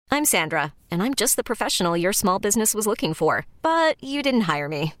I'm Sandra, and I'm just the professional your small business was looking for. But you didn't hire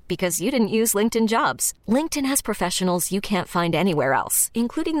me because you didn't use LinkedIn Jobs. LinkedIn has professionals you can't find anywhere else,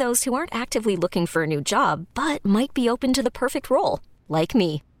 including those who aren't actively looking for a new job, but might be open to the perfect role, like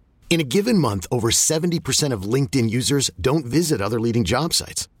me. In a given month, over 70% of LinkedIn users don't visit other leading job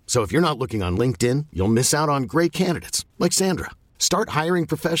sites. So if you're not looking on LinkedIn, you'll miss out on great candidates like Sandra. Start hiring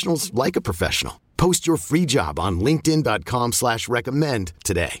professionals like a professional. Post your free job on linkedin.com/recommend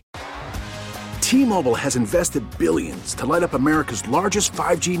today. T-Mobile has invested billions to light up America's largest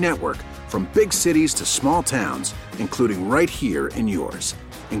 5G network, from big cities to small towns, including right here in yours.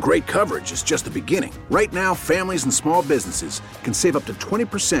 And great coverage is just the beginning. Right now, families and small businesses can save up to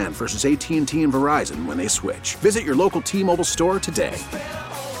 20% versus AT&T and Verizon when they switch. Visit your local T-Mobile store today.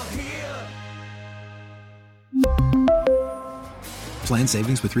 Plan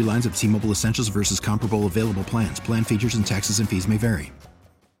savings with 3 lines of T-Mobile Essentials versus comparable available plans. Plan features and taxes and fees may vary.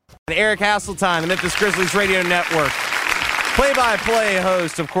 Eric Hasseltine, the Memphis Grizzlies Radio Network. Play-by-play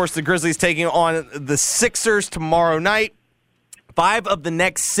host. Of course, the Grizzlies taking on the Sixers tomorrow night. 5 of the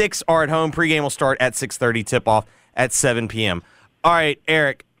next 6 are at home. Pregame will start at 6:30, tip-off at 7 p.m. All right,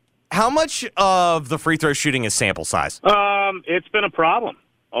 Eric, how much of the free throw shooting is sample size? It's been a problem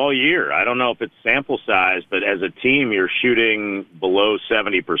all year. I don't know if it's sample size, but as a team, you're shooting below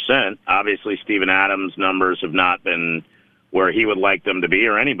 70%. Obviously, Steven Adams' numbers have not been where he would like them to be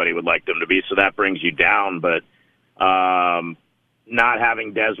or anybody would like them to be, so that brings you down. But not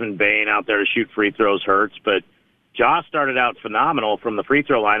having Desmond Bane out there to shoot free throws hurts. But Ja started out phenomenal from the free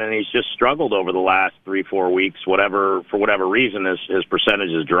throw line, and he's just struggled over the last 3-4 weeks. For whatever reason, his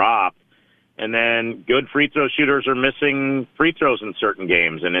percentage has dropped. And then good free throw shooters are missing free throws in certain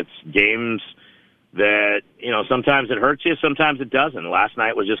games, and it's games that, sometimes it hurts you, sometimes it doesn't. Last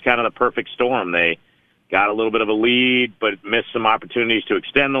night was just kind of the perfect storm. They got a little bit of a lead, but missed some opportunities to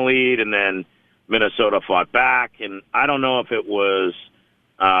extend the lead, and then Minnesota fought back. And I don't know if it was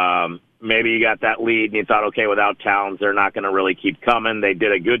maybe you got that lead and you thought, okay, without Towns, they're not going to really keep coming. They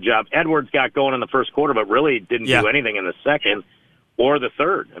did a good job. Edwards got going in the first quarter, but really didn't do anything in the second or the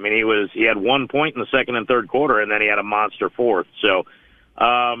third. I mean, he had 1 point in the second and third quarter, and then he had a monster fourth. So,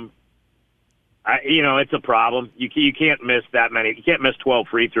 it's a problem. You can't miss that many. You can't miss 12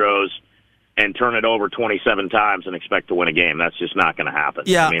 free throws and turn it over 27 times and expect to win a game. That's just not going to happen.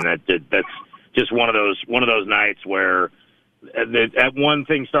 Yeah. I mean, that's just one of those nights where one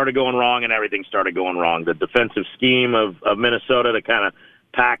thing started going wrong and everything started going wrong. The defensive scheme of Minnesota to kind of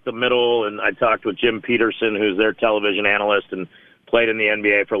pack the middle, and I talked with Jim Peterson, who's their television analyst and played in the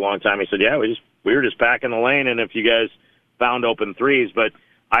NBA for a long time. He said, yeah, we were just packing the lane, and if you guys found open threes. But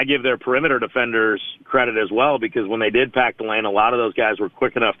I give their perimeter defenders credit as well, because when they did pack the lane, a lot of those guys were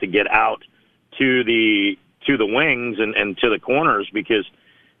quick enough to get out to the wings and to the corners, because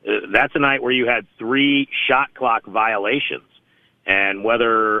that's a night where you had 3 shot clock violations. And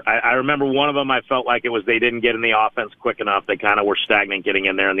whether I remember one of them, I felt like it was they didn't get in the offense quick enough. They kind of were stagnant getting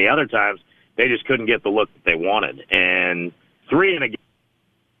in there. And the other times, they just couldn't get the look that they wanted. And 3 in a game,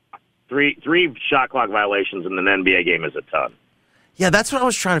 three shot clock violations in an NBA game is a ton. Yeah, that's what I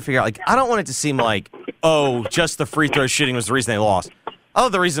was trying to figure out. Like, I don't want it to seem like, just the free throw shooting was the reason they lost.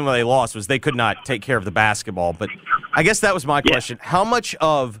 The reason why they lost was they could not take care of the basketball. But I guess that was my question. How much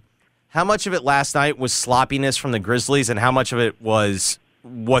of it last night was sloppiness from the Grizzlies, and how much of it was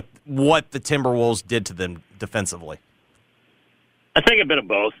what the Timberwolves did to them defensively? I think a bit of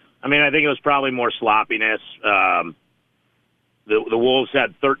both. I mean, I think it was probably more sloppiness. The Wolves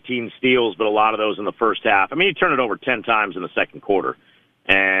had 13 steals, but a lot of those in the first half. I mean, you turn it over 10 times in the second quarter,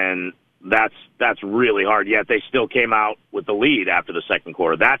 and that's really hard. Yet they still came out with the lead after the second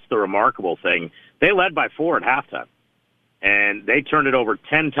quarter. That's the remarkable thing. They led by 4 at halftime, and they turned it over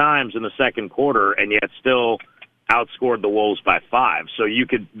 10 times in the second quarter, and yet still outscored the Wolves by 5. So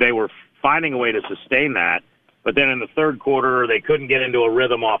they were finding a way to sustain that. But then in the third quarter, they couldn't get into a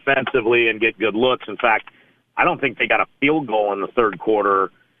rhythm offensively and get good looks. In fact, I don't think they got a field goal in the third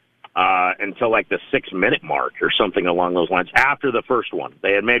quarter until like the 6-minute mark or something along those lines. After the first one,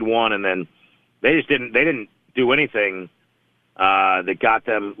 they had made one, and then they didn't do anything that got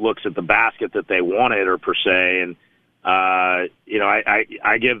them looks at the basket that they wanted, or per se. And I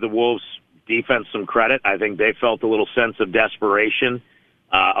give the Wolves defense some credit. I think they felt a little sense of desperation,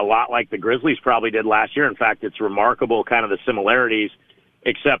 a lot like the Grizzlies probably did last year. In fact, it's remarkable kind of the similarities,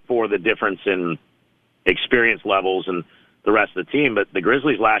 except for the difference in experience levels and the rest of the team. But the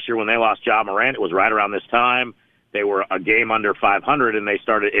Grizzlies last year, when they lost Ja Morant, it was right around this time. They were a game under 500, and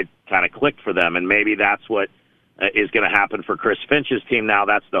it kind of clicked for them. And maybe that's what is going to happen for Chris Finch's team now.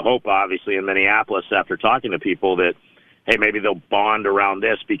 That's the hope, obviously, in Minneapolis, after talking to people, that hey, maybe they'll bond around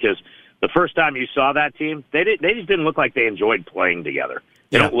this, because the first time you saw that team, they just didn't look like they enjoyed playing together.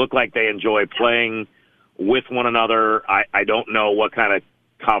 They don't look like they enjoy playing with one another. I don't know what kind of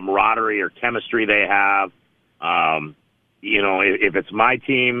camaraderie or chemistry they have. If it's my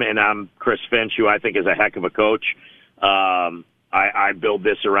team and I'm Chris Finch, who I think is a heck of a coach, I build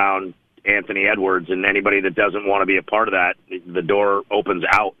this around Anthony Edwards, and anybody that doesn't want to be a part of that, the door opens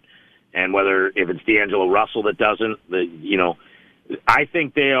out. And if it's D'Angelo Russell that doesn't, I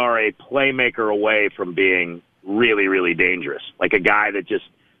think they are a playmaker away from being really, really dangerous, like a guy that just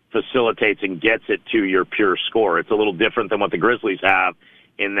facilitates and gets it to your pure score. It's a little different than what the Grizzlies have,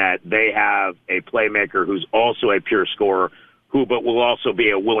 in that they have a playmaker who's also a pure scorer, but will also be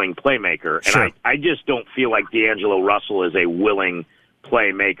a willing playmaker. Sure. And I just don't feel like D'Angelo Russell is a willing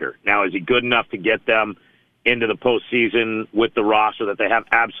playmaker. Now, is he good enough to get them into the postseason with the roster that they have?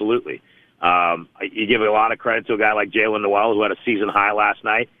 Absolutely. You give a lot of credit to a guy like Jalen Noel, who had a season high last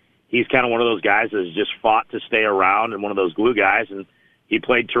night. He's kind of one of those guys that has just fought to stay around and one of those glue guys, and he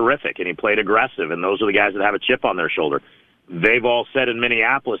played terrific and he played aggressive, and those are the guys that have a chip on their shoulder. They've all said in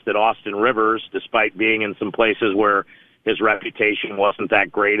Minneapolis that Austin Rivers, despite being in some places where his reputation wasn't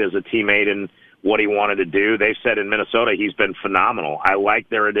that great as a teammate and what he wanted to do, they've said in Minnesota he's been phenomenal. I like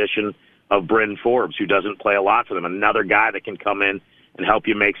their addition of Bryn Forbes, who doesn't play a lot for them, another guy that can come in and help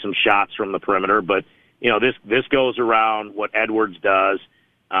you make some shots from the perimeter. But, this goes around what Edwards does.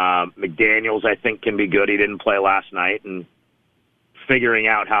 McDaniels, I think, can be good. He didn't play last night, and figuring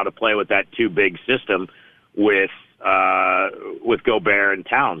out how to play with that two-big system with Gobert and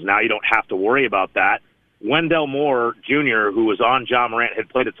Towns. Now you don't have to worry about that. Wendell Moore Jr., who was on Ja Morant, had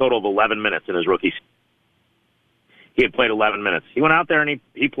played a total of 11 minutes in his rookie season. He had played 11 minutes. He went out there and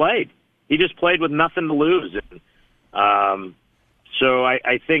he played. He just played with nothing to lose. And, so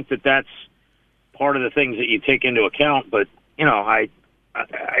I think that's part of the things that you take into account. But, I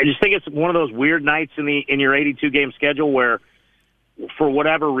just think it's one of those weird nights in your 82-game schedule where, for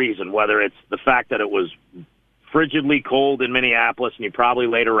whatever reason, whether it's the fact that it was frigidly cold in Minneapolis and you probably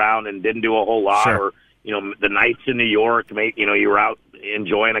laid around and didn't do a whole lot, sure, or the nights in New York, you were out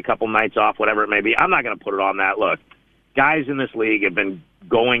enjoying a couple nights off, whatever it may be. I'm not going to put it on that. Look, guys in this league have been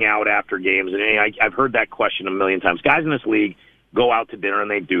going out after games, and I've heard that question a million times. Guys in this league go out to dinner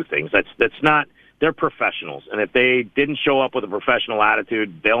and they do things. That's not. They're professionals, and if they didn't show up with a professional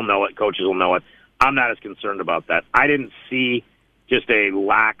attitude, they'll know it. Coaches will know it. I'm not as concerned about that. I didn't see just a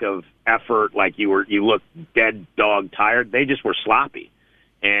lack of effort, like you looked dead dog tired. They just were sloppy.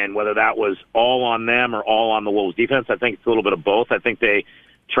 And whether that was all on them or all on the Wolves defense, I think it's a little bit of both. I think they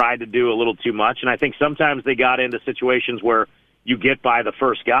tried to do a little too much, and I think sometimes they got into situations where you get by the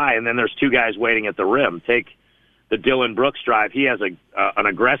first guy and then there's two guys waiting at the rim. Take the Dylan Brooks drive. He has an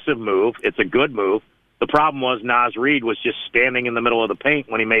aggressive move. It's a good move. The problem was Naz Reid was just standing in the middle of the paint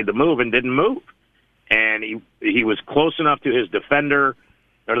when he made the move and didn't move. And he was close enough to his defender,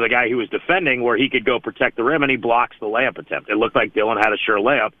 or the guy who was defending, where he could go protect the rim, and he blocks the layup attempt. It looked like Dylan had a sure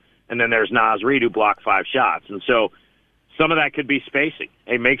layup, and then there's Naz Reid who blocked 5 shots. And so some of that could be spacing.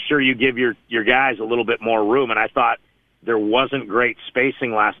 Hey, make sure you give your guys a little bit more room. And I thought there wasn't great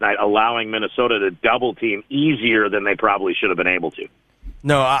spacing last night, allowing Minnesota to double team easier than they probably should have been able to.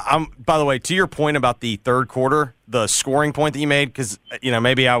 No, I'm. By the way, to your point about the third quarter, the scoring point that you made, because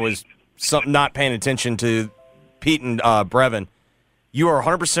maybe I was not paying attention to Pete and Brevin. You are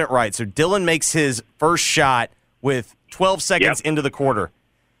 100% right. So Dylan makes his first shot with 12 seconds into the quarter.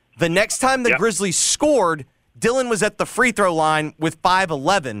 The next time the Grizzlies scored, Dylan was at the free throw line with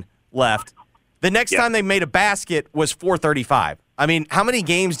 5:11 left. The next time they made a basket was 4:35. I mean, how many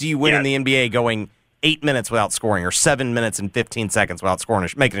games do you win in the NBA going 8 minutes without scoring, or 7 minutes and 15 seconds without scoring,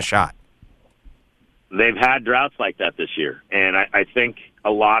 making a shot? They've had droughts like that this year, and I think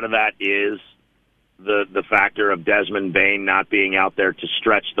a lot of that is the factor of Desmond Bane not being out there to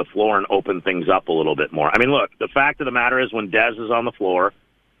stretch the floor and open things up a little bit more. I mean, look, the fact of the matter is when Dez is on the floor,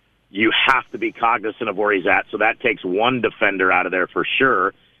 you have to be cognizant of where he's at, so that takes one defender out of there for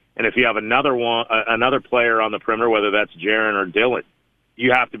sure. And if you have another player on the perimeter, whether that's Jaren or Dylan,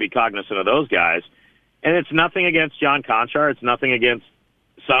 you have to be cognizant of those guys. And it's nothing against John Conchar. It's nothing against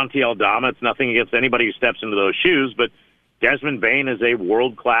Santi Aldama. It's nothing against anybody who steps into those shoes. But Desmond Bane is a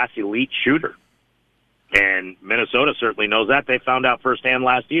world-class elite shooter. And Minnesota certainly knows that. They found out firsthand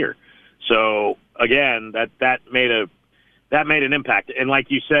last year. So, again, that made an impact. And like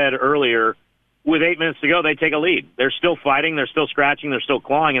you said earlier, with 8 minutes to go, they take a lead. They're still fighting. They're still scratching. They're still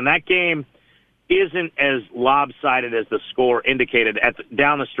clawing. And that game isn't as lopsided as the score indicated.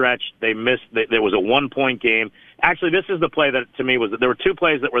 Down the stretch, they missed. There was a 1-point game. Actually, this is the play that, to me, there were 2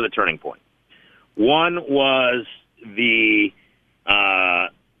 plays that were the turning point. One was the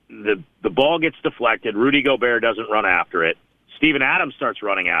ball gets deflected. Rudy Gobert doesn't run after it. Steven Adams starts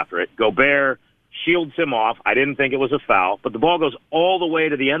running after it. Gobert shields him off. I didn't think it was a foul, but the ball goes all the way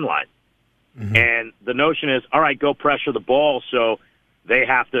to the end line. Mm-hmm. And the notion is, all right, go pressure the ball, so they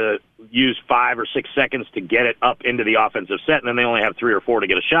have to use 5 or 6 seconds to get it up into the offensive set, and then they only have 3 or 4 to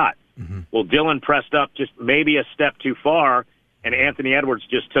get a shot. Mm-hmm. Well, Dillon pressed up just maybe a step too far, and Anthony Edwards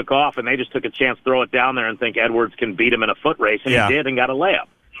just took off, and they just took a chance to throw it down there and think Edwards can beat him in a foot race, and he did and got a layup.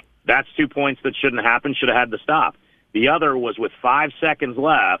 That's 2 points that shouldn't happen, should have had to stop. The other was with 5 seconds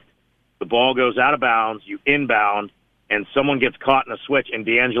left, the ball goes out of bounds, you inbound, and someone gets caught in a switch, and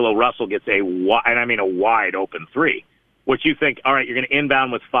D'Angelo Russell gets a wide open three, which you think, all right, you're going to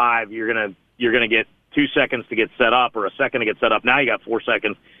inbound with 5, you're going to get 2 seconds to get set up or a second to get set up. Now you got 4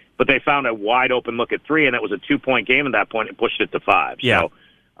 seconds, but they found a wide open look at 3, and it was a 2-point game at that point and pushed it to 5. Yeah.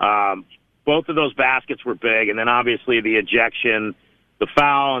 So both of those baskets were big, and then obviously the ejection, the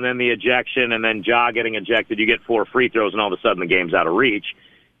foul, and then the ejection, and then Ja getting ejected. You get 4 free throws, and all of a sudden the game's out of reach.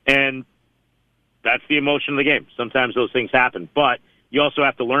 And that's the emotion of the game. Sometimes those things happen, but you also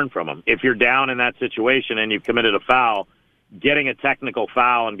have to learn from them. If you're down in that situation and you've committed a foul, getting a technical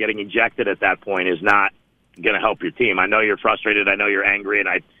foul and getting ejected at that point is not going to help your team. I know you're frustrated. I know you're angry, and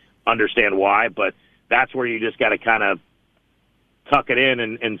I understand why, but that's where you just got to kind of tuck it in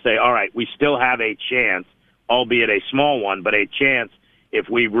and say, all right, we still have a chance, albeit a small one, but a chance if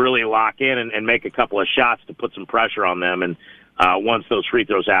we really lock in and make a couple of shots to put some pressure on them. And once those free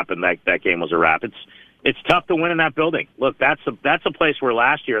throws happened, that game was a wrap. It's tough to win in that building. Look, that's a place where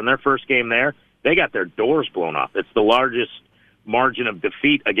last year in their first game there, they got their doors blown off. It's the largest margin of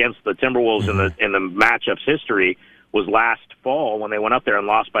defeat against the Timberwolves in the matchup's history was last fall when they went up there and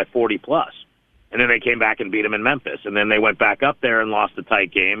lost by 40+. And then they came back and beat them in Memphis. And then they went back up there and lost a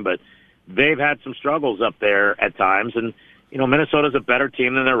tight game. But they've had some struggles up there at times. And, you know, Minnesota's a better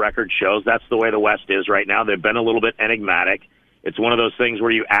team than their record shows. That's the way the West is right now. They've been a little bit enigmatic. It's one of those things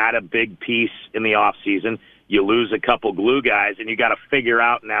where you add a big piece in the offseason, you lose a couple glue guys, and you got to figure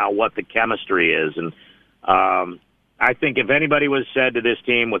out now what the chemistry is. And I think if anybody was said to this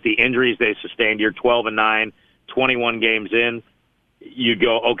team with the injuries they sustained, you're 12-9, 21 games in, you'd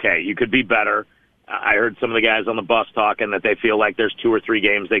go, okay, you could be better. I heard some of the guys on the bus talking that they feel like there's 2 or 3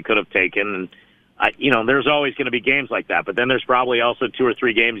 games they could have taken. And, there's always going to be games like that. But then there's probably also 2 or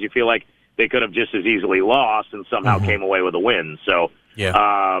 3 games you feel like they could have just as easily lost and somehow came away with a win. So,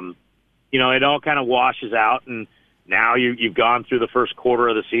 it all kind of washes out. And now you've gone through the first quarter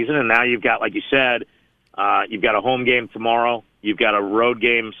of the season, and now you've got, like you said, you've got a home game tomorrow. You've got a road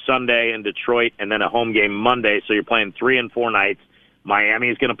game Sunday in Detroit, and then a home game Monday. So you're playing 3 and 4 nights. Miami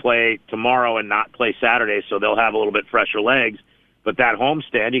is going to play tomorrow and not play Saturday, so they'll have a little bit fresher legs. But that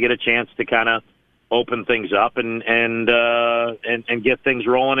homestand, you get a chance to kind of open things up and get things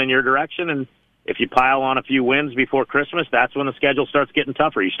rolling in your direction. And if you pile on a few wins before Christmas, that's when the schedule starts getting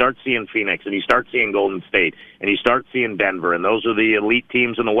tougher. You start seeing Phoenix, and you start seeing Golden State, and you start seeing Denver, and those are the elite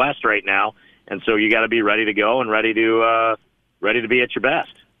teams in the West right now. And so you got to be ready to go and ready to be at your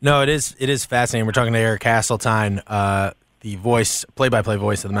best. No, it is fascinating. We're talking to Eric Hasseltine, the play-by-play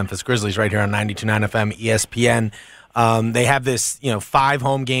voice of the Memphis Grizzlies, right here on 92.9 FM ESPN. They have this, 5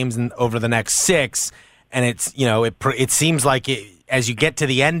 home games over the next 6, and it's, it seems like as you get to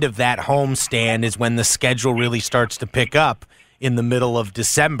the end of that home stand is when the schedule really starts to pick up in the middle of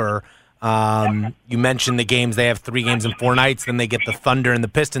December. You mentioned the games. They have 3 games in 4 nights. Then they get the Thunder and the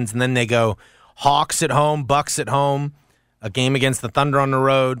Pistons, and then they go Hawks at home, Bucks at home, a game against the Thunder on the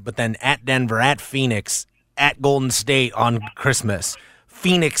road, but then at Denver, at Phoenix, at Golden State on Christmas,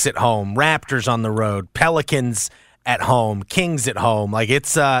 Phoenix at home, Raptors on the road, Pelicans at home, Kings at home. Like it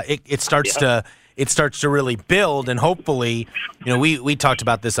starts to really build, and hopefully, we talked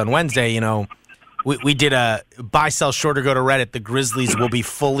about this on Wednesday. We did a buy, sell, short, or go to Reddit. The Grizzlies will be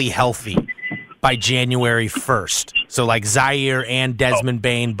fully healthy by January 1st. So like Zaire and Desmond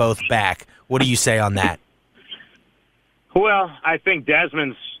Bane both back. What do you say on that? Well, I think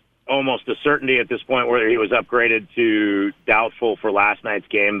Desmond's almost a certainty at this point, where he was upgraded to doubtful for last night's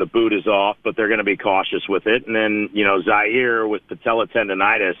game. The boot is off, but they're going to be cautious with it. And then, Zaire with patella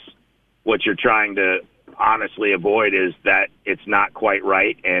tendonitis, what you're trying to honestly avoid is that it's not quite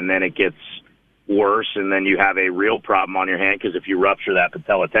right, and then it gets worse, and then you have a real problem on your hand, because if you rupture that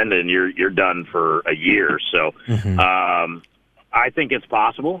patella tendon, you're done for a year. So I think it's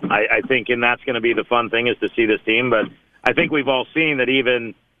possible. I think, and that's going to be the fun thing, is to see this team. But I think we've all seen that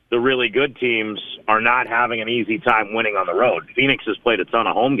even the really good teams are not having an easy time winning on the road. Phoenix has played a ton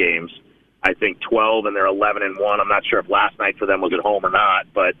of home games, I think 12, and they're 11-1. I'm not sure if last night for them was at home or not,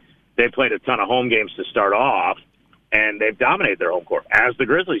 but they played a ton of home games to start off. and they've dominated their home court, as the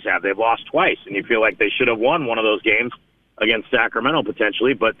Grizzlies have. They've lost twice, and you feel like they should have won one of those games against Sacramento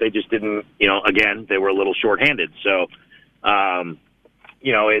potentially, but they just didn't, again, they were a little shorthanded. So,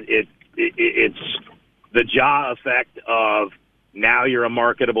 it's the Ja effect of now you're a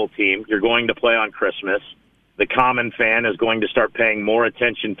marketable team. You're going to play on Christmas. The common fan is going to start paying more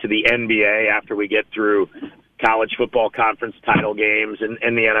attention to the NBA after we get through college football conference title games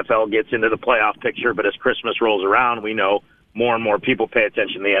and the NFL gets into the playoff picture. But as Christmas rolls around, we know more and more people pay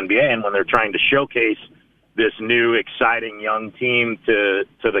attention to the NBA. And when they're trying to showcase this new, exciting young team to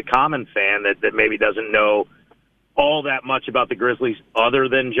the common fan that maybe doesn't know all that much about the Grizzlies other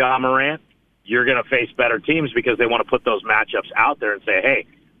than Ja Morant, you're going to face better teams because they want to put those matchups out there and say, hey,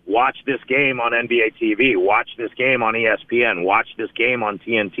 watch this game on NBA TV, watch this game on ESPN, watch this game on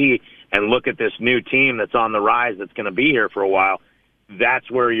TNT, and look at this new team that's on the rise that's going to be here for a while. That's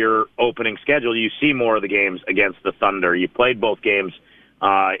where your opening schedule, you see more of the games against the Thunder. You played both games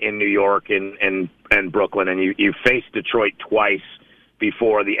in New York and Brooklyn, and you faced Detroit twice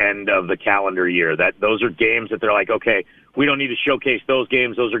before the end of the calendar year. Those are games that they're like, okay, we don't need to showcase those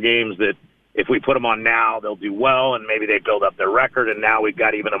games. Those are games that if we put them on now, they'll do well, and maybe they build up their record, and now we've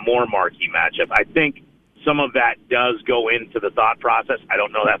got even a more marquee matchup. I think some of that does go into the thought process. I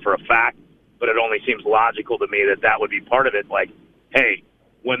don't know that for a fact, but it only seems logical to me that would be part of it. Like, hey,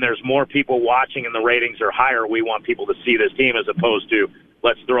 when there's more people watching and the ratings are higher, we want people to see this team as opposed to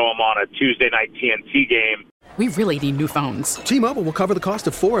let's throw them on a Tuesday night TNT game. We really need new phones. T-Mobile will cover the cost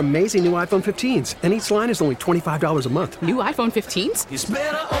of 4 amazing new iPhone 15s, and each line is only $25 a month. New iPhone 15s? It's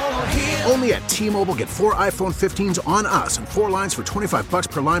better over here. Only at T-Mobile, get 4 iPhone 15s on us and 4 lines for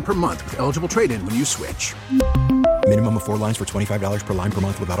 $25 per line per month with eligible trade-in when you switch. Minimum of 4 lines for $25 per line per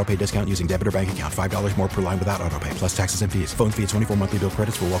month with autopay discount using debit or bank account. $5 more per line without autopay, plus taxes and fees. Phone fee at 24 monthly bill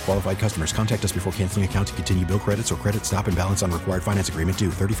credits for well-qualified customers. Contact us before canceling account to continue bill credits or credit stop and balance on required finance agreement due.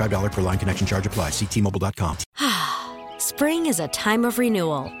 $35 per line connection charge applies. See T-Mobile.com. Spring is a time of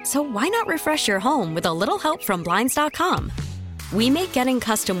renewal, so why not refresh your home with a little help from Blinds.com? We make getting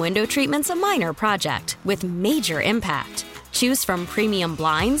custom window treatments a minor project with major impact. Choose from premium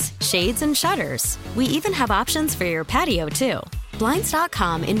blinds, shades, and shutters. We even have options for your patio, too.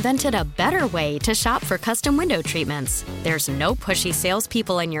 Blinds.com invented a better way to shop for custom window treatments. There's no pushy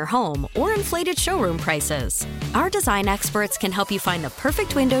salespeople in your home or inflated showroom prices. Our design experts can help you find the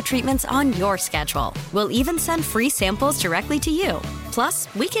perfect window treatments on your schedule. We'll even send free samples directly to you.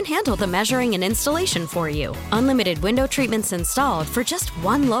 Plus, we can handle the measuring and installation for you. Unlimited window treatments installed for just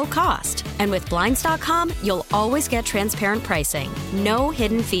one low cost. And with Blinds.com, you'll always get transparent pricing. No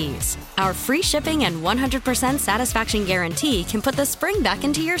hidden fees. Our free shipping and 100% satisfaction guarantee can put the spring back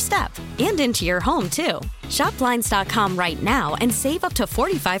into your step and into your home, too. Shop Blinds.com right now and save up to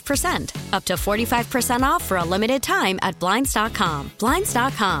 45%. Up to 45% off for a limited time at Blinds.com.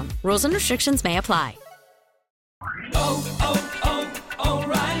 Blinds.com. Rules and restrictions may apply.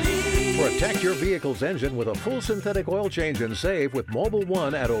 O'Reilly. Protect your vehicle's engine with a full synthetic oil change and save with Mobil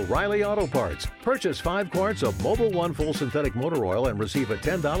 1 at O'Reilly Auto Parts. Purchase 5 quarts of Mobil 1 full synthetic motor oil and receive a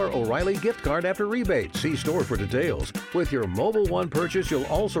 $10 O'Reilly gift card after rebate. See store for details. With your Mobil 1 purchase, you'll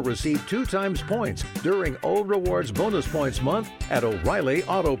also receive 2 times points during O Rewards Bonus Points Month at O'Reilly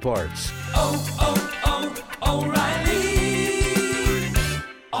Auto Parts. O'Reilly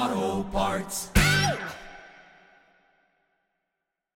Auto Parts.